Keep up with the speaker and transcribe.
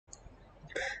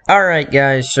Alright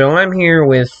guys, so I'm here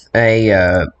with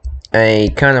a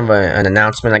kind of an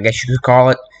announcement, I guess you could call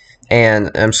it.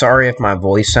 And I'm sorry if my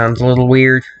voice sounds a little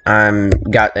weird. I've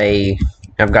got a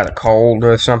cold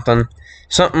or something.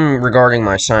 Something regarding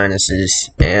my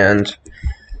sinuses. And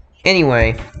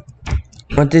anyway,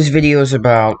 what this video is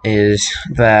about is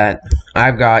that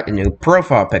I've got a new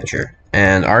profile picture.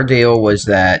 And our deal was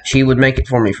that she would make it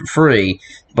for me for free,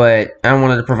 but I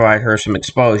wanted to provide her some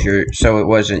exposure so it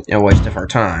wasn't a waste of her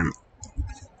time.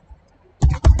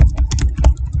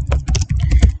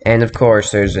 And of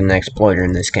course, there's an exploiter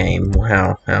in this game.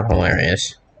 How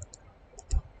hilarious.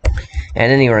 At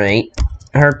any rate,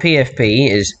 her PFP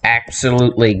is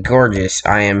absolutely gorgeous.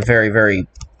 I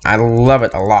love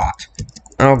it a lot.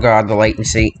 Oh god, the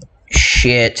latency.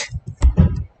 Shit.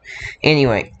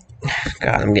 Anyway,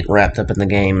 god, I'm getting wrapped up in the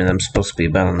game and I'm supposed to be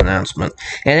about an announcement.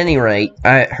 At any rate,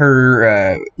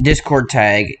 her Discord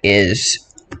tag is,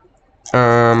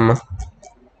 her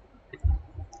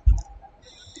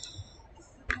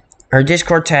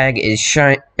Discord tag is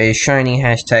shiny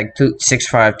hashtag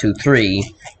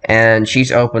 6523, and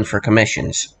she's open for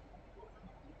commissions.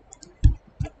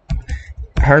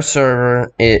 Her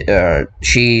server, I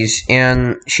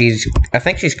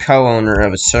think she's co-owner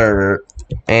of a server,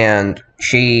 and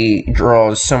she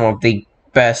draws some of the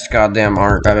best goddamn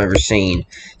art I've ever seen.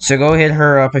 So go hit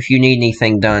her up if you need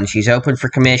anything done. She's open for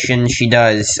commission. She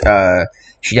does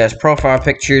profile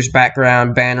pictures,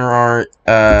 background, banner art.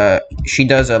 She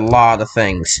does a lot of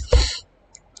things.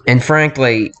 And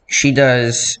frankly, she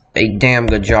does a damn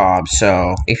good job.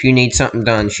 So if you need something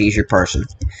done, she's your person.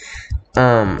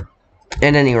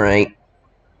 At any rate,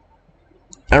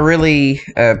 I really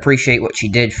appreciate what she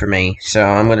did for me, so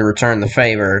I'm going to return the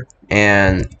favor,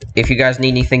 and if you guys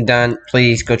need anything done,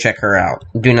 please go check her out.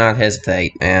 Do not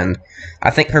hesitate, and I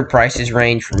think her prices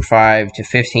range from $5 to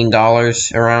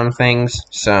 $15 around things,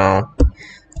 so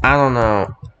I don't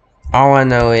know. All I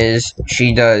know is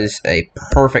she does a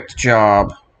perfect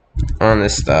job on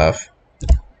this stuff,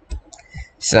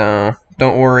 so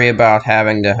don't worry about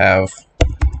having to have...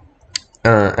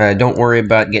 don't worry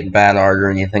about getting bad art or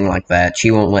anything like that.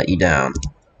 She won't let you down.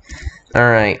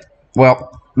 Alright.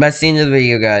 Well, that's the end of the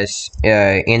video, guys.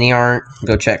 Any art,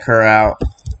 go check her out.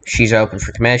 She's open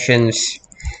for commissions.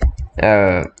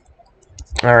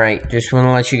 Alright, just want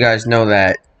to let you guys know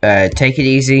that. Take it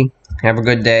easy. Have a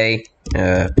good day.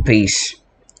 Peace.